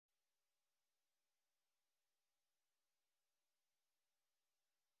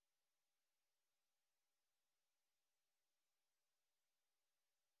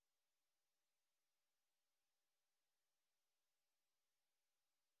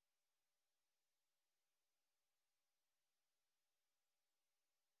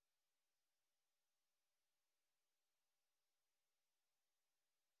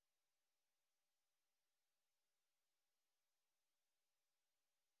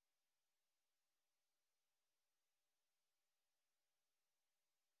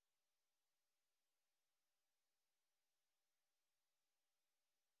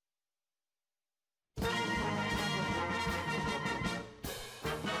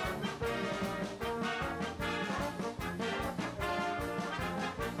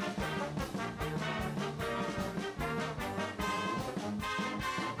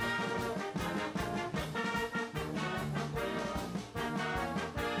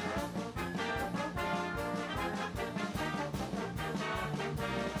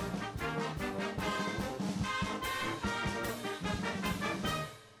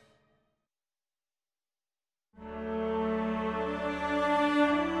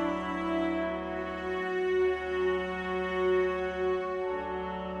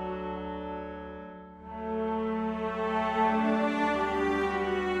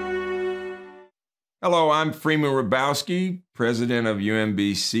Hello, I'm Freeman Hrabowski, president of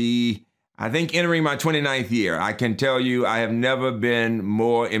UMBC. I think entering my 29th year, I can tell you I have never been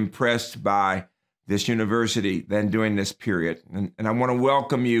more impressed by this university than during this period. And I want to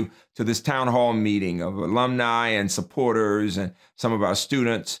welcome you to this town hall meeting of alumni and supporters and some of our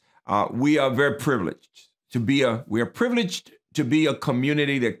students. We are very privileged to be a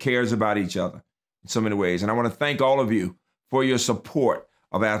community that cares about each other in so many ways. And I want to thank all of you for your support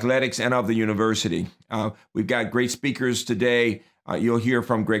of athletics and of the university. We've got great speakers today. You'll hear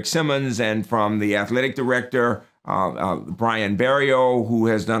from Greg Simmons and from the athletic director, Barrio, who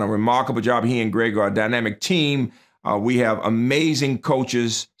has done a remarkable job. He and Greg are a dynamic team. We have amazing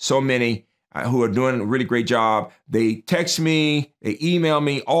coaches, so many who are doing a really great job. They text me, they email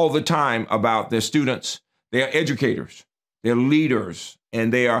me all the time about their students. They are educators, they're leaders,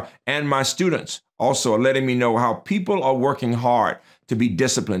 and my students also are letting me know how people are working hard to be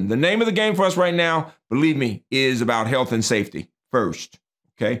disciplined. The name of the game for us right now, believe me, is about health and safety first,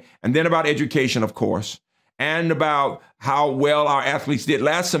 okay? And then about education, of course, and about how well our athletes did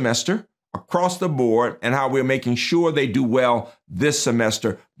last semester across the board and how we're making sure they do well this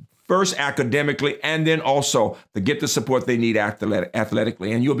semester, first academically, and then also to get the support they need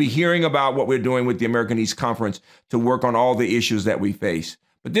athletically. And you'll be hearing about what we're doing with the American East Conference to work on all the issues that we face.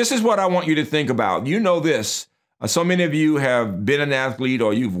 But this is what I want you to think about. You know this. So many of you have been an athlete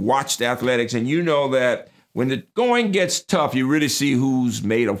or you've watched athletics, and you know that when the going gets tough, you really see who's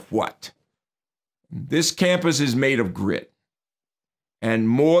made of what. This campus is made of grit. And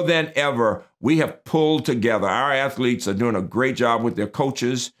more than ever, we have pulled together. Our athletes are doing a great job with their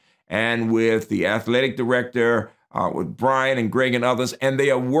coaches and with the athletic director, with Brian and Greg and others, and they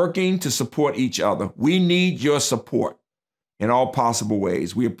are working to support each other. We need your support in all possible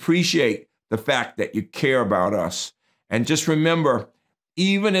ways. We appreciate the fact that you care about us. And just remember,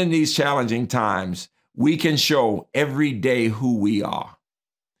 even in these challenging times, we can show every day who we are.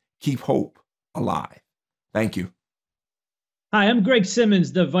 Keep hope alive. Thank you. Hi, I'm Greg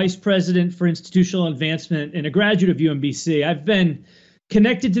Simmons, the Vice President for Institutional Advancement and a graduate of UMBC. I've been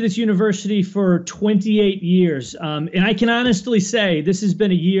connected to this university for 28 years, and I can honestly say this has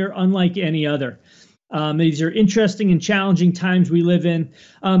been a year unlike any other. These are interesting and challenging times we live in,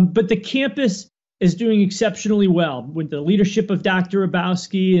 but the campus is doing exceptionally well with the leadership of Dr.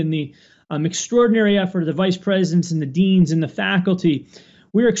 Hrabowski and the extraordinary effort of the vice presidents and the deans and the faculty.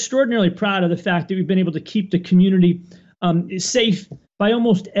 We're extraordinarily proud of the fact that we've been able to keep the community safe by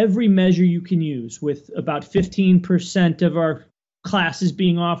almost every measure you can use, with about 15% of our classes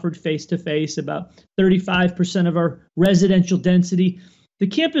being offered face-to-face, about 35% of our residential density. The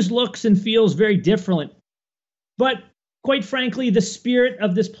campus looks and feels very different, but quite frankly, the spirit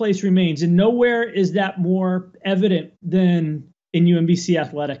of this place remains, and nowhere is that more evident than in UMBC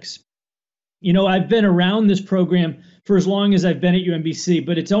Athletics. You know, I've been around this program for as long as I've been at UMBC,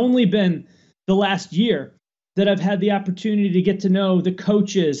 but it's only been the last year that I've had the opportunity to get to know the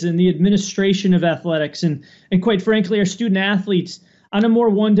coaches and the administration of athletics and quite frankly, our student athletes on a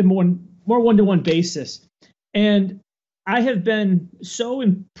more one-to-one basis. And I have been so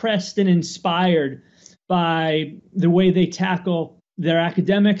impressed and inspired by the way they tackle their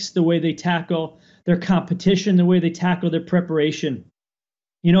academics, the way they tackle their competition, the way they tackle their preparation.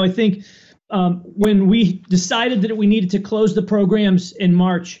 You know, I think when we decided that we needed to close the programs in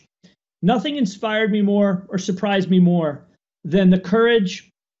March, nothing inspired me more or surprised me more than the courage,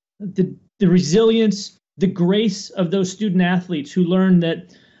 the resilience, the grace of those student athletes who learned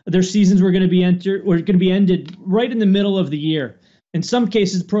that their seasons were going to be ended right in the middle of the year. In some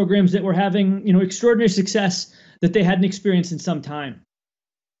cases, programs that were having, extraordinary success that they hadn't experienced in some time.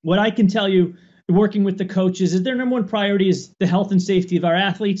 What I can tell you, working with the coaches, is their number one priority is the health and safety of our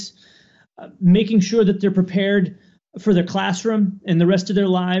athletes, making sure that they're prepared for their classroom and the rest of their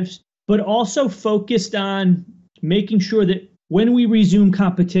lives, but also focused on making sure that when we resume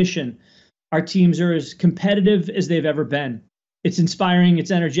competition, our teams are as competitive as they've ever been. It's inspiring, it's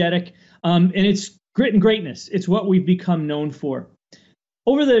energetic, and it's grit and greatness. It's what we've become known for.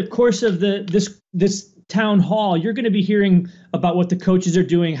 Over the course of this town hall, you're going to be hearing about what the coaches are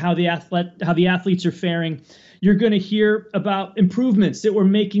doing, how the athletes are faring. You're going to hear about improvements that we're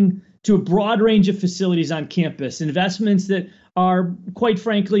making to a broad range of facilities on campus, investments that are, quite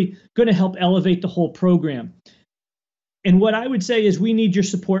frankly, going to help elevate the whole program. And what I would say is we need your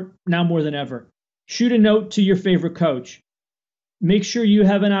support now more than ever. Shoot a note to your favorite coach. Make sure you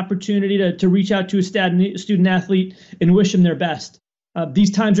have an opportunity to reach out to a student athlete and wish them their best. These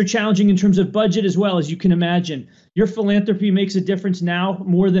times are challenging in terms of budget as well, as you can imagine. Your philanthropy makes a difference now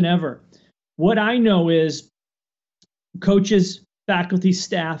more than ever. What I know is coaches, faculty,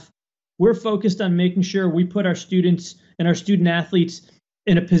 staff We're focused on making sure we put our students and our student athletes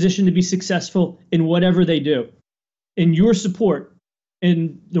in a position to be successful in whatever they do. And your support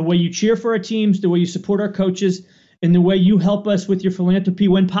and the way you cheer for our teams, the way you support our coaches, and the way you help us with your philanthropy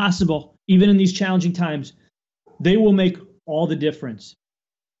when possible, even in these challenging times, they will make all the difference.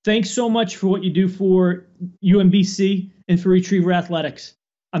 Thanks so much for what you do for UMBC and for Retriever Athletics.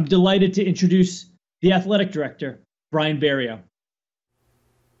 I'm delighted to introduce the athletic director, Brian Barrio.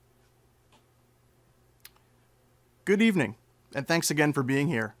 Good evening, and thanks again for being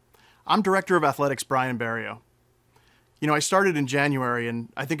here. I'm Director of Athletics, Brian Barrio. You know, I started in January, and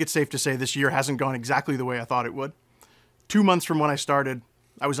I think it's safe to say this year hasn't gone exactly the way I thought it would. 2 months from when I started,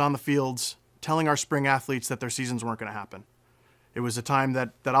 I was on the fields telling our spring athletes that their seasons weren't going to happen. It was a time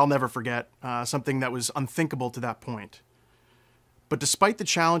that I'll never forget, something that was unthinkable to that point. But despite the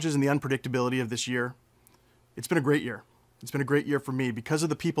challenges and the unpredictability of this year, it's been a great year. It's been a great year for me because of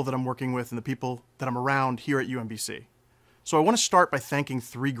the people that I'm working with and the people that I'm around here at UMBC. So I want to start by thanking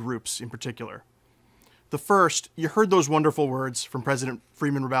 3 groups in particular. The first, you heard those wonderful words from President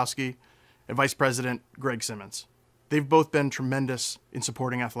Freeman Hrabowski and Vice President Greg Simmons. They've both been tremendous in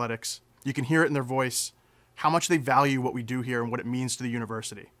supporting athletics. You can hear it in their voice, how much they value what we do here and what it means to the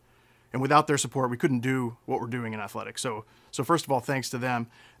university. And without their support, we couldn't do what we're doing in athletics. So first of all, thanks to them.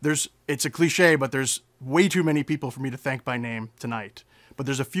 It's a cliche, but there's way too many people for me to thank by name tonight. But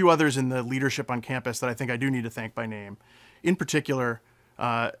there's a few others in the leadership on campus that I think I do need to thank by name. In particular,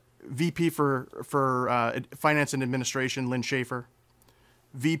 VP for Finance and Administration, Lynn Schaefer,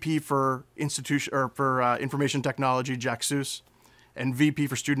 VP for Information Technology, Jack Seuss, and VP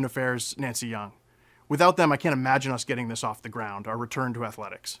for Student Affairs, Nancy Young. Without them, I can't imagine us getting this off the ground, our return to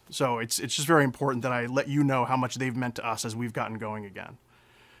athletics. So it's just very important that I let you know how much they've meant to us as we've gotten going again.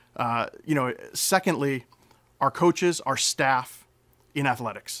 Secondly, our coaches, our staff in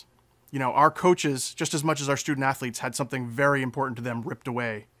athletics. You know, our coaches, just as much as our student athletes, had something very important to them ripped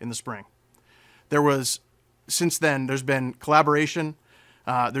away in the spring. Since then, there's been collaboration,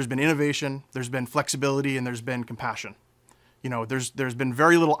 there's been innovation, there's been flexibility, and there's been compassion. You know, there's been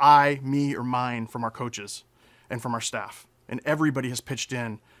very little I, me, or mine from our coaches and from our staff. And everybody has pitched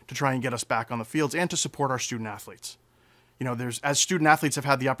in to try and get us back on the fields and to support our student athletes. You know, as student athletes have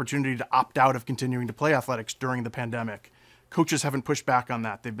had the opportunity to opt out of continuing to play athletics during the pandemic, coaches haven't pushed back on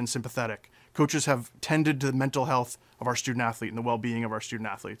that. They've been sympathetic. Coaches have tended to the mental health of our student athlete and the well-being of our student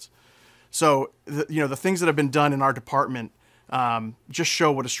athletes. So, the things that have been done in our department just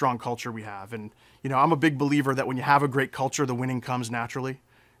show what a strong culture we have. And, you know, I'm a big believer that when you have a great culture, the winning comes naturally.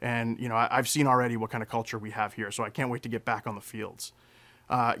 And, you know, I've seen already what kind of culture we have here, so I can't wait to get back on the fields.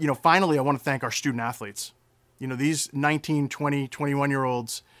 Finally, I want to thank our student athletes. You know, these 19, 20,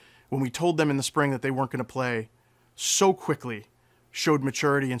 21-year-olds, when we told them in the spring that they weren't going to play, so quickly showed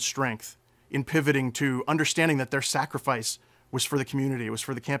maturity and strength in pivoting to understanding that their sacrifice was for the community, it was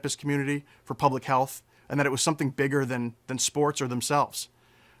for the campus community, for public health, and that it was something bigger than sports or themselves.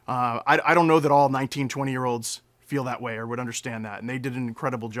 I don't know that all 19, 20-year-olds feel that way or would understand that, and they did an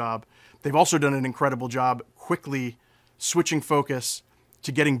incredible job. They've also done an incredible job quickly switching focus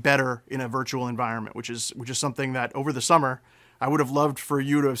to getting better in a virtual environment, which is something that over the summer, I would have loved for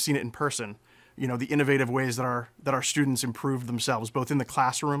you to have seen it in person. You know, the innovative ways that our students improved themselves, both in the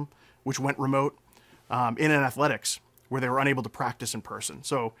classroom, which went remote, in athletics, where they were unable to practice in person.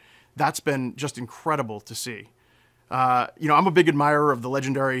 So that's been just incredible to see. I'm a big admirer of the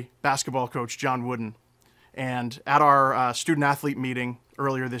legendary basketball coach, John Wooden. And at our student athlete meeting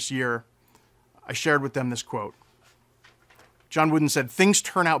earlier this year, I shared with them this quote. John Wooden said, "Things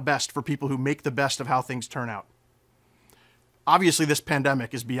turn out best for people who make the best of how things turn out." Obviously, this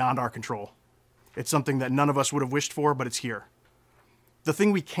pandemic is beyond our control. It's something that none of us would have wished for, but it's here. The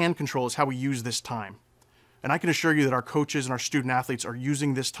thing we can control is how we use this time. And I can assure you that our coaches and our student athletes are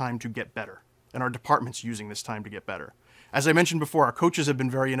using this time to get better, and our department's using this time to get better. As I mentioned before, our coaches have been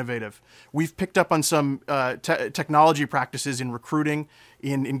very innovative. We've picked up on some technology practices in recruiting,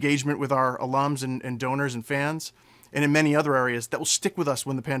 in engagement with our alums and donors and fans, and in many other areas that will stick with us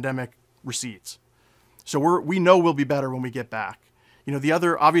when the pandemic recedes. So we know we'll be better when we get back. You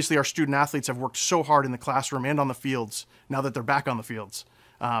know, obviously our student athletes have worked so hard in the classroom and on the fields, now that they're back on the fields,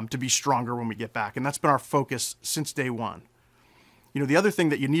 to be stronger when we get back. And that's been our focus since day one. You know, the other thing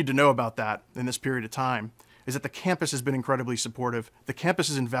that you need to know about that in this period of time is that the campus has been incredibly supportive. The campus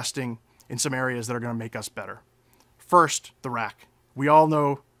is investing in some areas that are going to make us better. First, the RAC. We all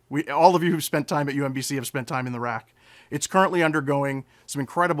know, all of you who've spent time at UMBC have spent time in the RAC. It's currently undergoing some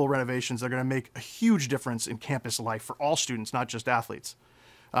incredible renovations that are going to make a huge difference in campus life for all students, not just athletes.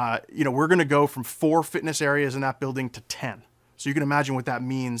 We're going to go from 4 fitness areas in that building to 10. So you can imagine what that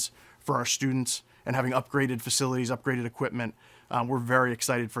means for our students and having upgraded facilities, upgraded equipment. We're very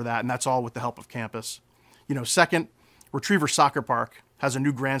excited for that, and that's all with the help of campus. Second, Retriever Soccer Park has a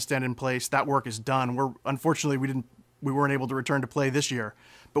new grandstand in place. That work is done. Unfortunately, we weren't able to return to play this year.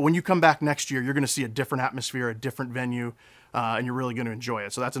 But when you come back next year, you're going to see a different atmosphere, a different venue, and you're really going to enjoy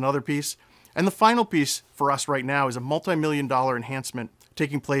it. So that's another piece. And the final piece for us right now is a multi-million-dollar enhancement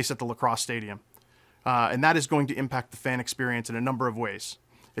taking place at the lacrosse stadium. And that is going to impact the fan experience in a number of ways.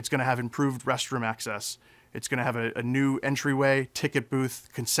 It's going to have improved restroom access. It's going to have a new entryway, ticket booth,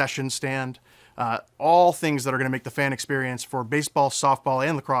 concession stand, all things that are going to make the fan experience for baseball, softball,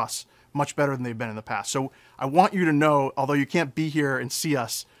 and lacrosse much better than they've been in the past. So I want you to know, although you can't be here and see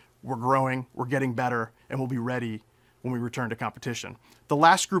us, we're growing, we're getting better, and we'll be ready when we return to competition. The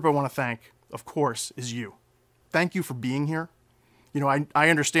last group I want to thank, of course, is you. Thank you for being here. I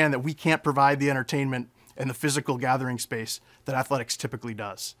understand that we can't provide the entertainment and the physical gathering space that athletics typically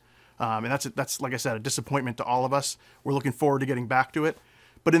does. And that's, like I said, a disappointment to all of us. We're looking forward to getting back to it.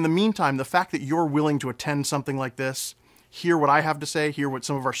 But in the meantime, the fact that you're willing to attend something like this, hear what I have to say, hear what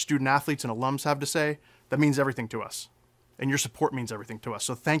some of our student athletes and alums have to say, that means everything to us. And your support means everything to us.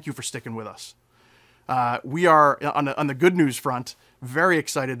 So thank you for sticking with us. We are, on the good news front, very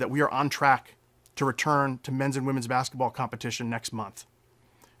excited that we are on track to return to men's and women's basketball competition next month.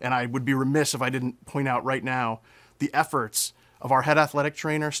 And I would be remiss if I didn't point out right now the efforts of our head athletic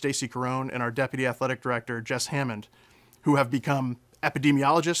trainer, Stacy Carone, and our deputy athletic director, Jess Hammond, who have become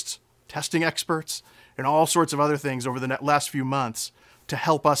epidemiologists, testing experts, and all sorts of other things over the last few months to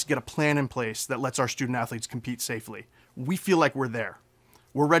help us get a plan in place that lets our student athletes compete safely. We feel like we're there.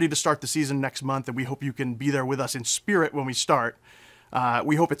 We're ready to start the season next month, and we hope you can be there with us in spirit when we start.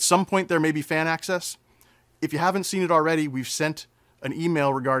 We hope at some point there may be fan access. If you haven't seen it already, we've sent an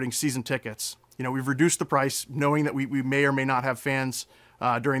email regarding season tickets. We've reduced the price, knowing that we may or may not have fans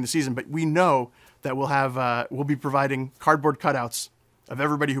during the season, but we know that we'll be providing cardboard cutouts of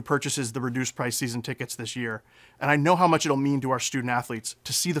everybody who purchases the reduced price season tickets this year. And I know how much it'll mean to our student athletes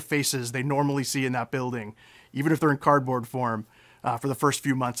to see the faces they normally see in that building, even if they're in cardboard form, for the first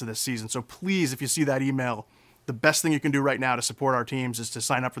few months of this season. So please, if you see that email, the best thing you can do right now to support our teams is to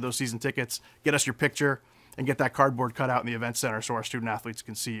sign up for those season tickets, get us your picture, and get that cardboard cutout in the event center so our student athletes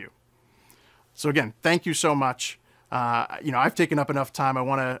can see you. So again, thank you so much. I've taken up enough time. I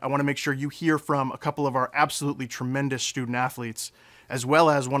want to make sure you hear from a couple of our absolutely tremendous student athletes, as well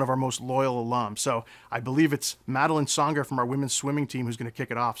as one of our most loyal alums. So I believe it's Madeline Songer from our women's swimming team who's going to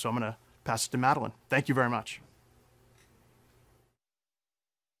kick it off. So I'm going to pass it to Madeline. Thank you very much.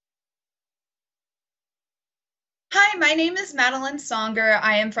 Hi, my name is Madeline Songer.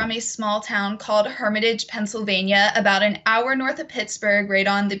 I am from a small town called Hermitage, Pennsylvania, about an hour north of Pittsburgh, right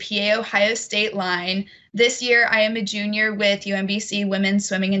on the PA-Ohio state line. This year, I am a junior with UMBC Women's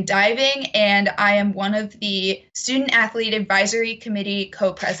Swimming and Diving, and I am one of the Student Athlete Advisory Committee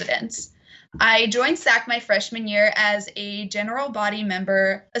co-presidents. I joined SAC my freshman year as a general body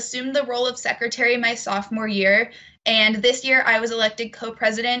member, assumed the role of secretary my sophomore year, and this year I was elected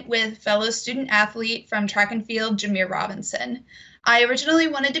co-president with fellow student athlete from track and field, Jameer Robinson. I originally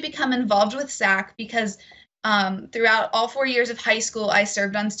wanted to become involved with SAC because throughout all 4 years of high school, I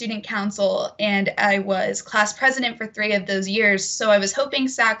served on student council and I was class president for 3 of those years. So I was hoping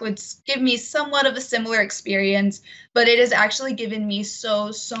SAC would give me somewhat of a similar experience, but it has actually given me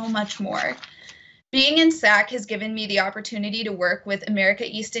so much more. Being in SAC has given me the opportunity to work with America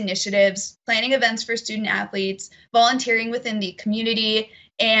East initiatives, planning events for student athletes, volunteering within the community,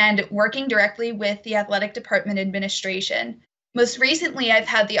 and working directly with the athletic department administration. Most recently, I've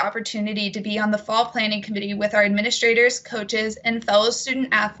had the opportunity to be on the fall planning committee with our administrators, coaches, and fellow student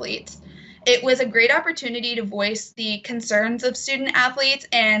athletes. It was a great opportunity to voice the concerns of student athletes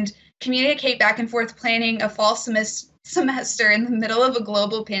and communicate back and forth planning a fall semester in the middle of a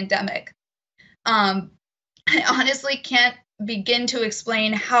global pandemic. I honestly can't begin to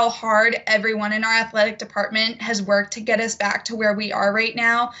explain how hard everyone in our athletic department has worked to get us back to where we are right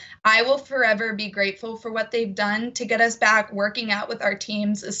now. I will forever be grateful for what they've done to get us back working out with our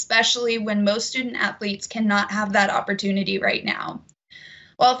teams, especially when most student athletes cannot have that opportunity right now.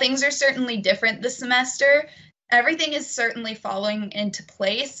 While things are certainly different this semester, everything is certainly falling into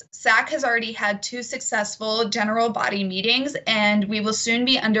place. SAC has already had 2 successful general body meetings, and we will soon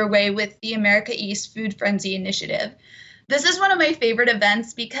be underway with the America East Food Frenzy Initiative. This is one of my favorite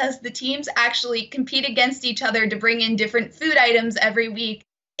events because the teams actually compete against each other to bring in different food items every week,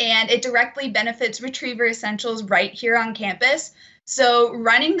 and it directly benefits Retriever Essentials right here on campus. So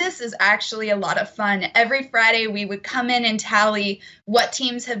running this is actually a lot of fun. Every Friday, we would come in and tally what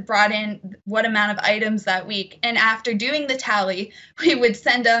teams have brought in what amount of items that week. And after doing the tally, we would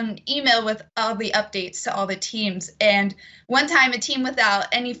send an email with all the updates to all the teams. And one time, a team without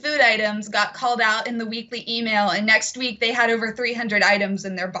any food items got called out in the weekly email. And next week, they had over 300 items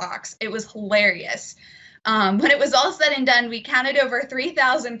in their box. It was hilarious. When it was all said and done, we counted over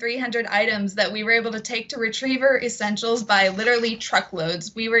 3,300 items that we were able to take to Retriever Essentials by literally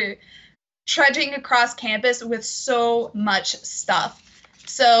truckloads. We were trudging across campus with so much stuff.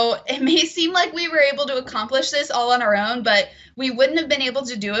 So it may seem like we were able to accomplish this all on our own, but we wouldn't have been able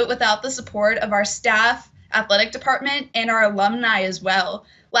to do it without the support of our staff, athletic department, and our alumni as well.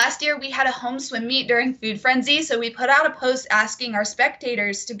 Last year, we had a home swim meet during Food Frenzy, so we put out a post asking our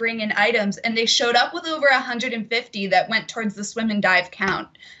spectators to bring in items, and they showed up with over 150 that went towards the swim and dive count.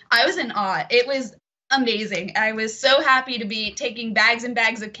 I was in awe. It was amazing. I was so happy to be taking bags and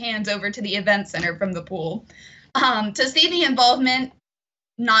bags of cans over to the event center from the pool. To see the involvement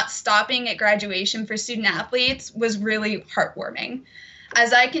not stopping at graduation for student athletes was really heartwarming.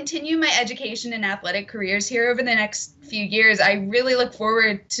 As I continue my education and athletic careers here over the next few years, I really look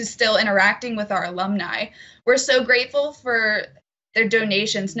forward to still interacting with our alumni. We're so grateful for their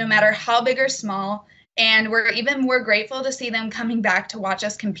donations, no matter how big or small, and we're even more grateful to see them coming back to watch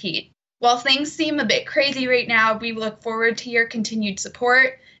us compete. While things seem a bit crazy right now, we look forward to your continued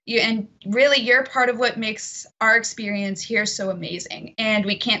support. And really, you're part of what makes our experience here so amazing, and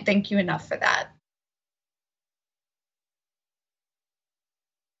we can't thank you enough for that.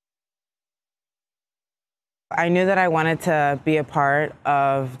 I knew that I wanted to be a part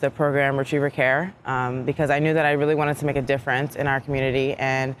of the program Retriever Care because I knew that I really wanted to make a difference in our community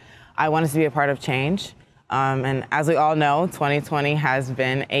and I wanted to be a part of change. And as we all know, 2020 has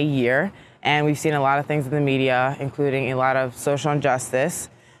been a year and we've seen a lot of things in the media, including a lot of social injustice,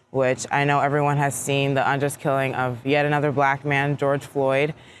 which I know everyone has seen, the unjust killing of yet another Black man, George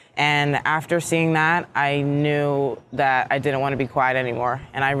Floyd. And after seeing that, I knew that I didn't want to be quiet anymore.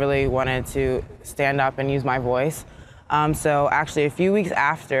 And I really wanted to stand up and use my voice. So actually, a few weeks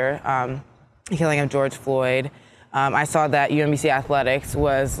after the killing of George Floyd, I saw that UMBC Athletics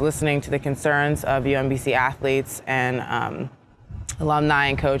was listening to the concerns of UMBC athletes and alumni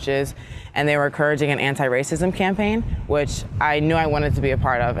and coaches, and they were encouraging an anti-racism campaign, which I knew I wanted to be a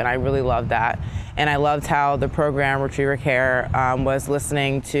part of, and I really loved that. And I loved how the program Retriever Care was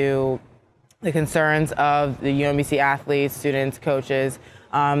listening to the concerns of the UMBC athletes, students, coaches.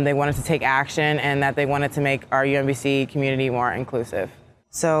 They wanted to take action and that they wanted to make our UMBC community more inclusive.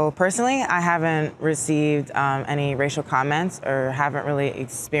 So personally, I haven't received any racial comments or haven't really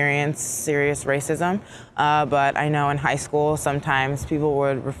experienced serious racism, but I know in high school sometimes people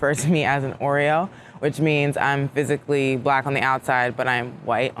would refer to me as an Oreo, which means I'm physically Black on the outside, but I'm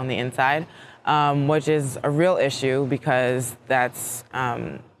white on the inside, which is a real issue because that's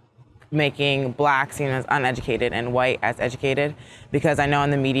making Black seen as uneducated and white as educated, because I know in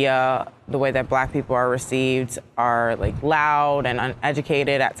the media the way that Black people are received are like loud and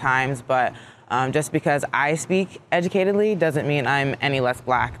uneducated at times, but just because I speak educatedly doesn't mean I'm any less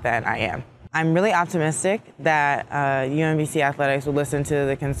Black than I am. I'm really optimistic that UMBC Athletics will listen to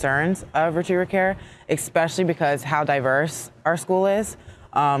the concerns of Retriever Care, especially because how diverse our school is.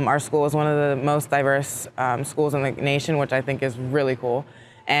 Our school is one of the most diverse schools in the nation, which I think is really cool.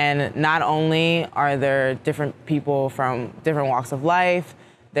 And not only are there different people from different walks of life,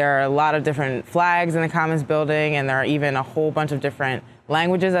 there are a lot of different flags in the Commons building, and there are even a whole bunch of different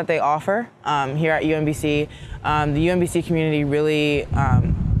languages that they offer here at UMBC. The UMBC community really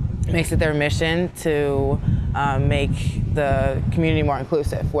makes it their mission to make the community more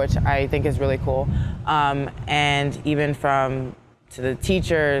inclusive, which I think is really cool. And even from to the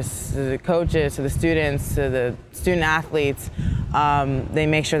teachers, to the coaches, to the students, to the student athletes, they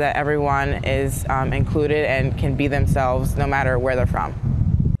make sure that everyone is included and can be themselves no matter where they're from.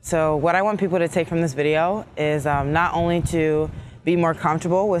 So what I want people to take from this video is not only to be more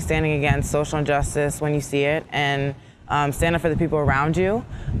comfortable with standing against social injustice when you see it and stand up for the people around you,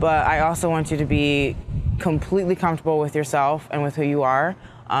 but I also want you to be completely comfortable with yourself and with who you are,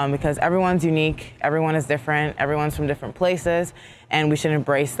 because everyone's unique, everyone is different, everyone's from different places, and we should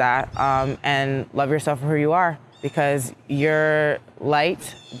embrace that and love yourself for who you are, because your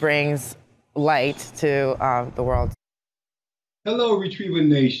light brings light to the world. Hello, Retriever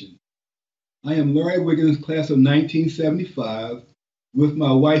Nation. I am Larry Wiggins, class of 1975, with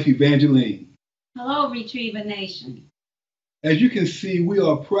my wife, Evangeline. Hello, Retriever Nation. As you can see, we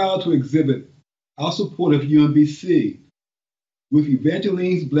are proud to exhibit our support of UMBC. With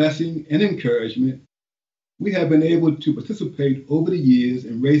Evangeline's blessing and encouragement, we have been able to participate over the years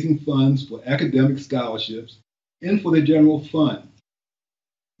in raising funds for academic scholarships and for the general fund.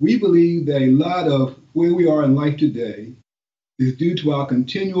 We believe that a lot of where we are in life today is due to our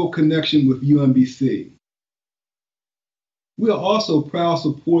continual connection with UMBC. We are also proud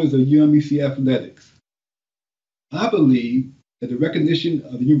supporters of UMBC Athletics. I believe that the recognition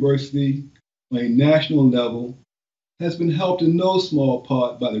of the university on a national level has been helped in no small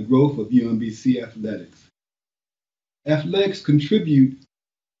part by the growth of UMBC Athletics. Athletics contribute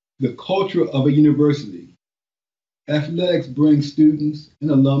to the culture of a university. Athletics brings students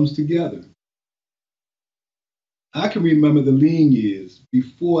and alums together. I can remember the lean years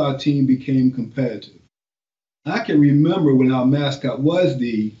before our team became competitive. I can remember when our mascot was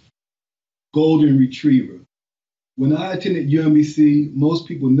the Golden Retriever. When I attended UMBC, most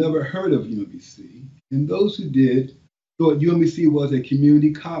people never heard of UMBC, and those who did thought UMBC was a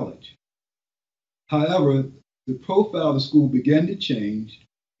community college. However, the profile of the school began to change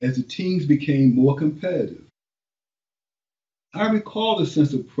as the teams became more competitive. I recall the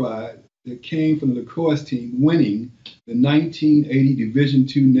sense of pride that came from the lacrosse team winning the 1980 Division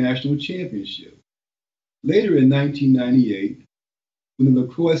II National Championship. Later in 1998, when the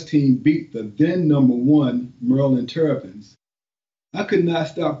lacrosse team beat the then #1 Maryland Terrapins, I could not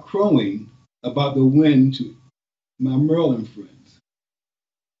stop crowing about the win to my Maryland friends.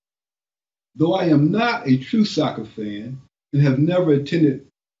 Though I am not a true soccer fan and have never attended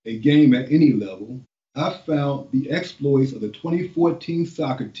a game at any level, I found the exploits of the 2014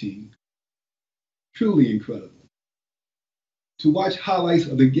 soccer team truly incredible. To watch highlights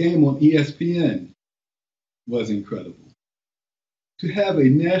of the game on ESPN was incredible. To have a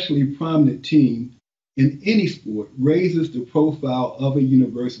nationally prominent team in any sport raises the profile of a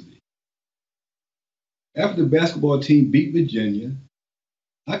university. After the basketball team beat Virginia,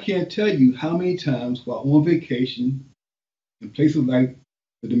 I can't tell you how many times while on vacation in places like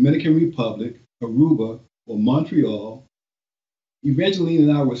the Dominican Republic, Aruba, or Montreal, Evangeline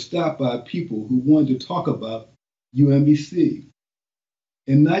and I were stopped by people who wanted to talk about UMBC,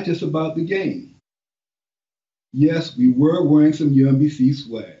 and not just about the game. Yes, we were wearing some UMBC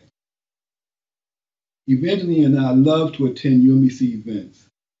swag. Evangeline and I love to attend UMBC events,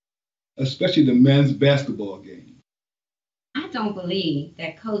 especially the men's basketball game. I don't believe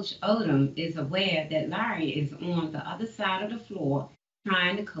that Coach Odom is aware that Larry is on the other side of the floor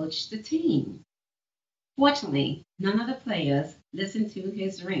trying to coach the team. Fortunately, none of the players listened to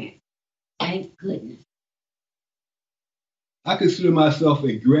his rant. Thank goodness. I consider myself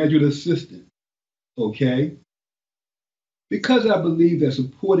a graduate assistant, okay? Because I believe that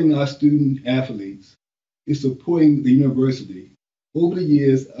supporting our student athletes is supporting the university, over the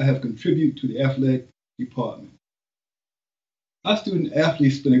years I have contributed to the athletic department. Our student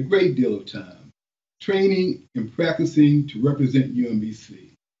athletes spend a great deal of time training and practicing to represent UMBC.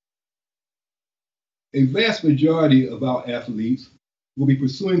 A vast majority of our athletes will be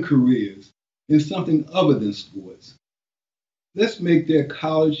pursuing careers in something other than sports. Let's make their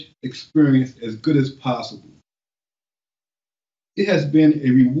college experience as good as possible. It has been a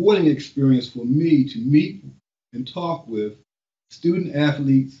rewarding experience for me to meet and talk with student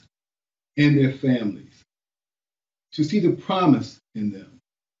athletes and their families, to see the promise in them.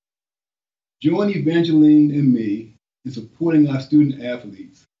 Join Evangeline and me in supporting our student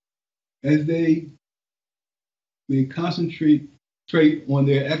athletes as they may concentrate on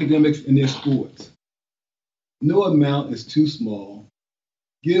their academics and their sports. No amount is too small.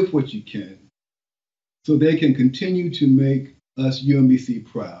 Give what you can so they can continue to make us UMBC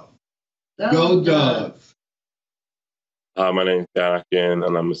proud. Go Dogs! Hi, my name is Danakin,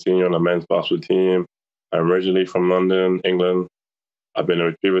 and I'm a senior on the men's basketball team. I'm originally from London, England. I've been a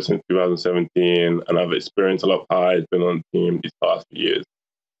Retriever since 2017, and I've experienced a lot of highs been on the team these past few years.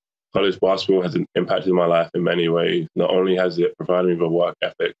 College basketball has impacted my life in many ways. Not only has it provided me with a work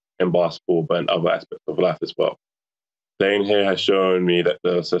ethic in basketball, but in other aspects of life as well. Playing here has shown me that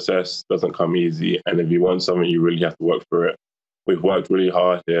the success doesn't come easy, and if you want something, you really have to work for it. We've worked really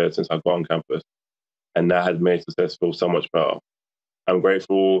hard here since I got on campus, and that has made success feel so much better. I'm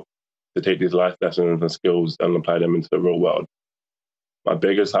grateful to take these life lessons and skills and apply them into the real world. My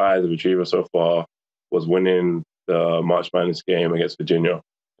biggest high as a Retriever so far was winning the March Madness game against Virginia.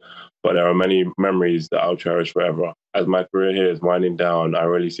 But there are many memories that I'll cherish forever. As my career here is winding down, I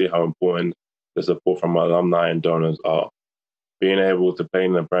really see how important the support from alumni and donors are. Being able to play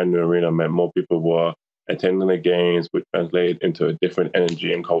in a brand new arena meant more people were attending the games, which translated into a different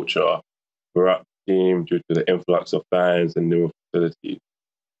energy and culture throughout the team due to the influx of fans and new facilities.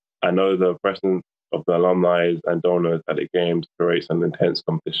 I know the presence of the alumni and donors at the games creates an intense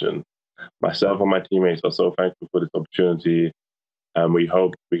competition, Myself and my teammates are so thankful for this opportunity, and we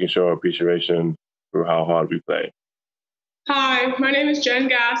hope we can show our appreciation for how hard we play. Hi, my name is Jen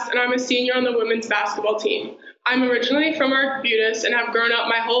Gass, and I'm a senior on the women's basketball team. I'm originally from Arbutus and have grown up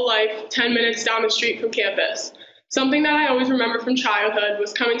my whole life 10 minutes down the street from campus. Something that I always remember from childhood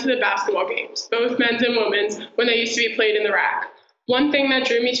was coming to the basketball games, both men's and women's, when they used to be played in the RAC. One thing that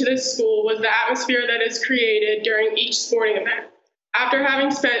drew me to this school was the atmosphere that is created during each sporting event. After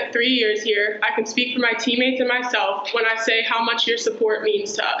having spent 3 years here, I can speak for my teammates and myself when I say how much your support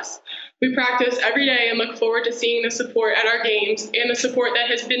means to us. We practice every day and look forward to seeing the support at our games and the support that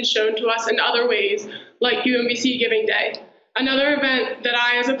has been shown to us in other ways, like UMBC Giving Day. Another event that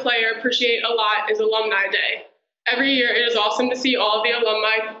I as a player appreciate a lot is Alumni Day. Every year it is awesome to see all of the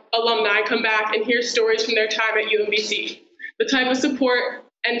alumni come back and hear stories from their time at UMBC. The type of support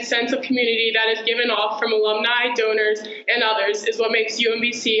and sense of community that is given off from alumni, donors, and others is what makes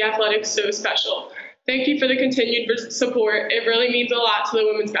UMBC Athletics so special. Thank you for the continued support. It really means a lot to the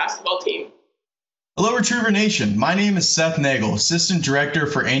women's basketball team. Hello, Retriever Nation. My name is Seth Nagel, Assistant Director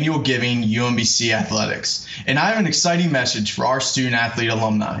for Annual Giving, UMBC Athletics, and I have an exciting message for our student-athlete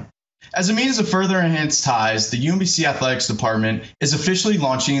alumni. As a means to further enhance ties, the UMBC Athletics Department is officially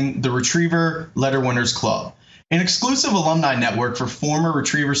launching the Retriever Letterwinners Club, an exclusive alumni network for former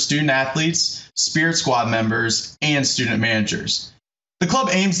Retriever student-athletes, Spirit Squad members, and student managers. The club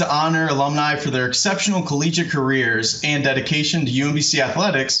aims to honor alumni for their exceptional collegiate careers and dedication to UMBC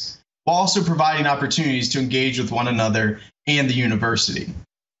athletics, while also providing opportunities to engage with one another and the university.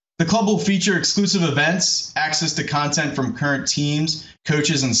 The club will feature exclusive events, access to content from current teams,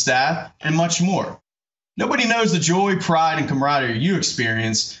 coaches, and staff, and much more. Nobody knows the joy, pride, and camaraderie you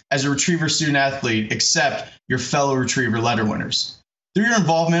experience as a Retriever student-athlete except your fellow Retriever Letterwinners. Through your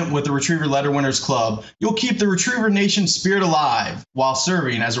involvement with the Retriever Letterwinners Club, you'll keep the Retriever Nation spirit alive while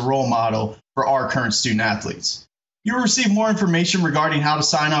serving as a role model for our current student-athletes. You'll receive more information regarding how to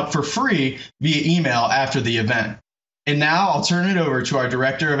sign up for free via email after the event. And now I'll turn it over to our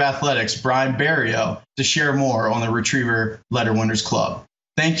Director of Athletics, Brian Barrio, to share more on the Retriever Letterwinners Club.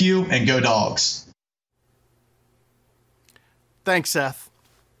 Thank you, and go Dogs. Thanks, Seth.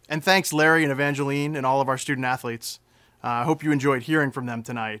 And thanks, Larry and Evangeline and all of our student athletes. I hope you enjoyed hearing from them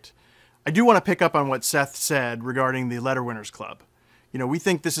tonight. I do want to pick up on what Seth said regarding the Letterwinners Club. You know, we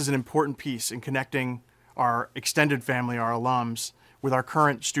think this is an important piece in connecting our extended family, our alums, with our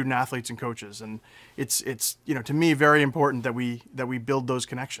current student athletes and coaches. And it's you know, to me, very important that we build those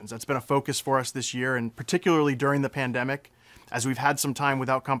connections. That's been a focus for us this year, and particularly during the pandemic, as we've had some time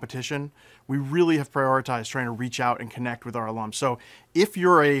without competition, we really have prioritized trying to reach out and connect with our alums. So if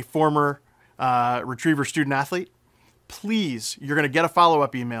you're a former Retriever student athlete, please, you're going to get a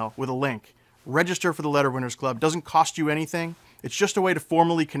follow-up email with a link. Register for the Letterwinners Club. It doesn't cost you anything. It's just a way to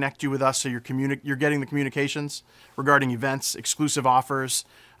formally connect you with us so you're getting the communications regarding events, exclusive offers,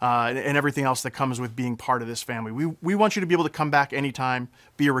 and everything else that comes with being part of this family. We want you to be able to come back anytime,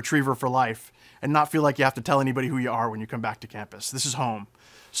 be a Retriever for life, and not feel like you have to tell anybody who you are when you come back to campus. This is home.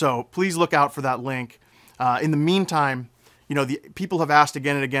 So please look out for that link. In the meantime, you know, the people have asked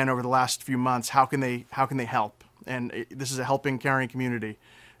again and again over the last few months, how can they help? And this is a helping, caring community.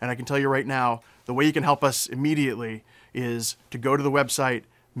 And I can tell you right now, the way you can help us immediately is to go to the website,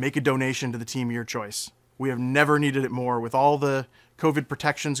 make a donation to the team of your choice. We have never needed it more with all the COVID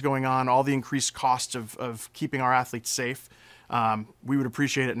protections going on, all the increased costs of keeping our athletes safe. We would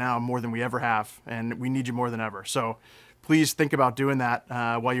appreciate it now more than we ever have, and we need you more than ever. So please think about doing that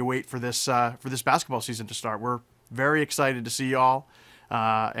while you wait for this basketball season to start. We're very excited to see you all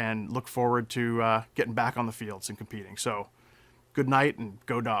and look forward to getting back on the fields and competing. So good night and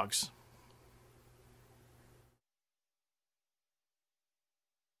go Dogs.